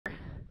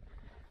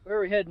Where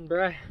are we heading,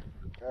 Bri?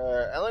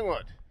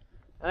 Ellingwood.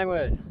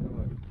 Ellingwood.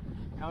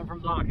 Coming from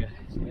Blanca.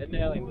 So heading to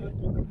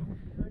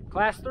Ellingwood.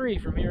 Class 3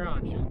 from here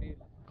on. Should be.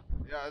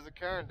 Yeah, there's a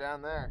cairn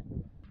down there.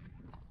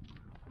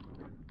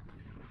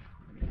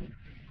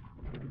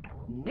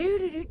 Do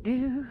do do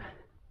do.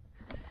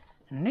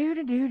 Do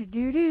do do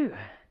do do.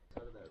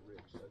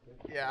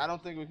 Yeah, I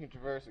don't think we can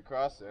traverse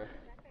across there.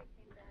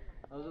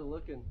 How's it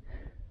looking?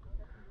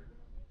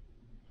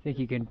 Think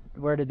you can?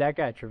 Where did that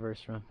guy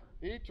traverse from?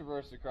 He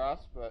traversed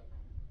across, but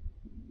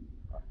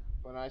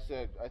when I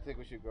said I think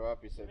we should go up,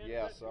 he said,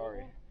 "Yeah,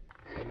 sorry."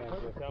 And then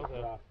just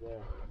across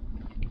there.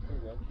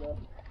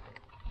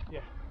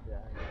 Yeah.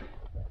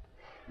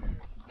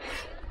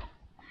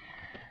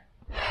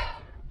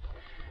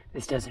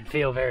 This doesn't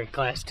feel very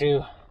class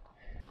 2.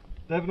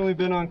 Definitely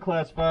been on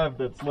class 5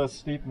 that's less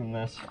steep than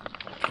this.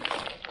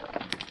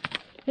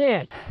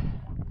 Yeah.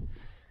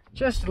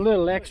 Just a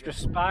little extra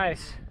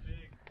spice.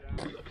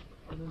 I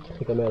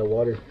think I'm out of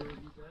water.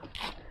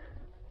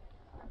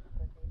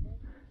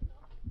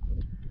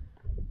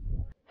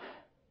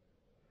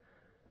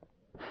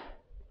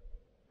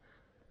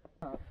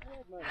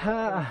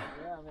 Ha.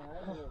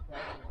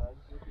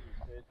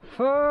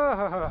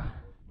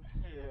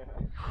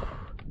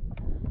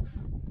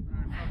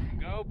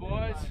 Go,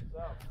 boys.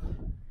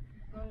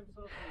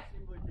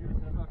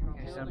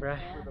 Here's some, bro.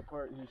 The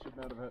part he should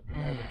not have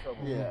had in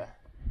trouble. Yeah.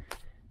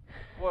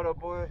 What up,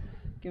 boy?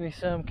 Give me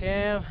some,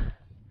 Cam.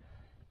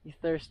 You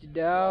thirsty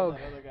dog.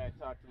 That other guy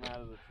talked him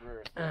out of the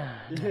traverse.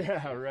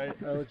 Yeah, right.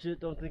 I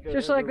legit don't think I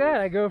Just like that,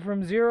 I go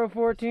from 0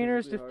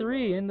 14ers to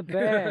 3 in the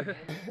bag.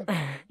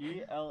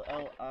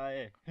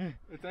 E-L-L-I.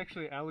 It's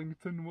actually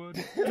Allington Wood.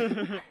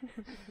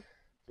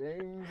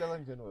 James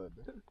Ellington Wood.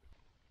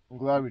 I'm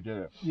glad we did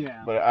it.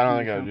 Yeah. But I don't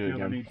think I'll do it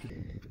again.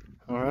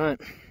 Alright.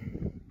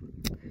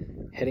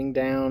 Heading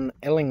down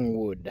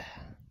Ellingwood.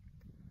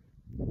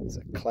 It's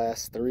a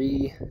class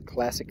 3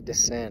 classic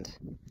descent.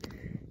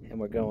 And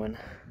we're going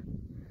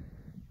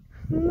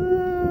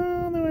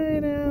all the way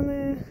down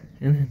there.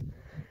 And then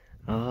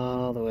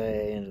all the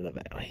way into the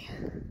valley.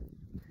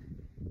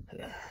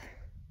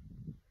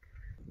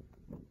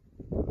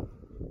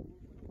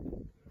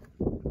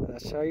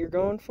 That's how you're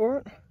going for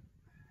it?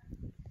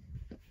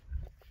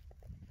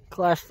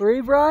 Class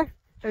 3, bro?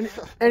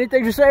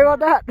 Anything to say about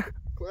that?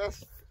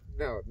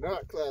 No,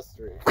 not class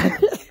 3.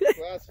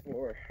 Class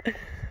 4.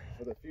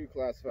 With a few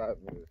class 5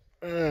 moves.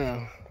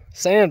 Oh,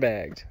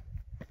 sandbagged.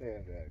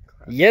 Sandbag.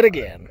 Yet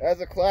again. As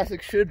a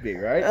classic should be,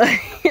 right?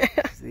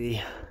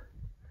 The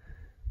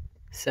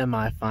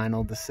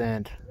semi-final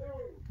descent.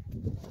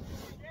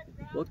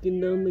 Walking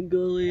down the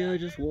gully, I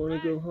just want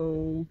to go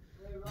home.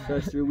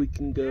 Faster we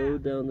can go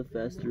down, the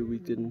faster we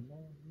can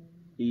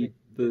eat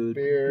food.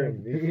 Beer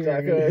and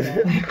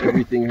tacos.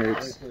 Everything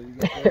hurts.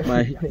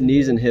 My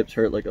knees and hips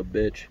hurt like a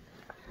bitch.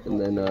 And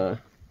then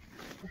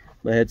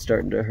my head's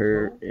starting to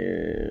hurt,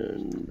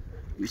 and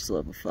we still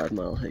have a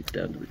 5-mile hike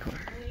down to the car.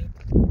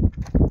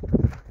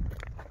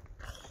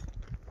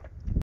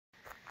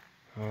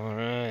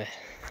 Alright.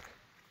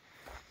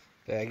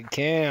 Back at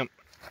camp.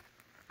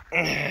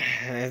 3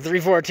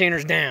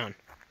 14ers down.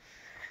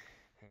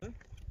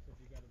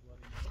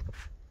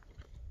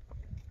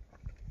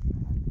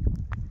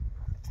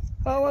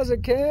 How was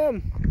it,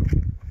 Cam?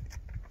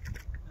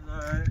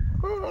 Alright.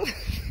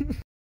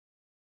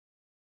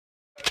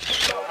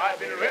 I've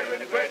been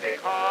ready when they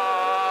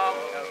come.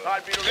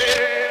 I'll be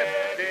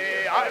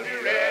ready. I'll be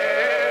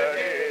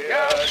ready.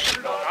 Yes,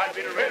 Lord, I'll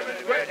be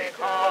ready when they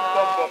come.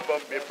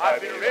 I'll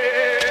be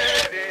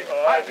ready.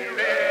 I'll be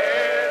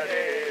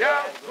ready.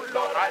 Yes,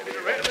 Lord, I'll be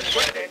ready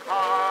when they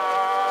come.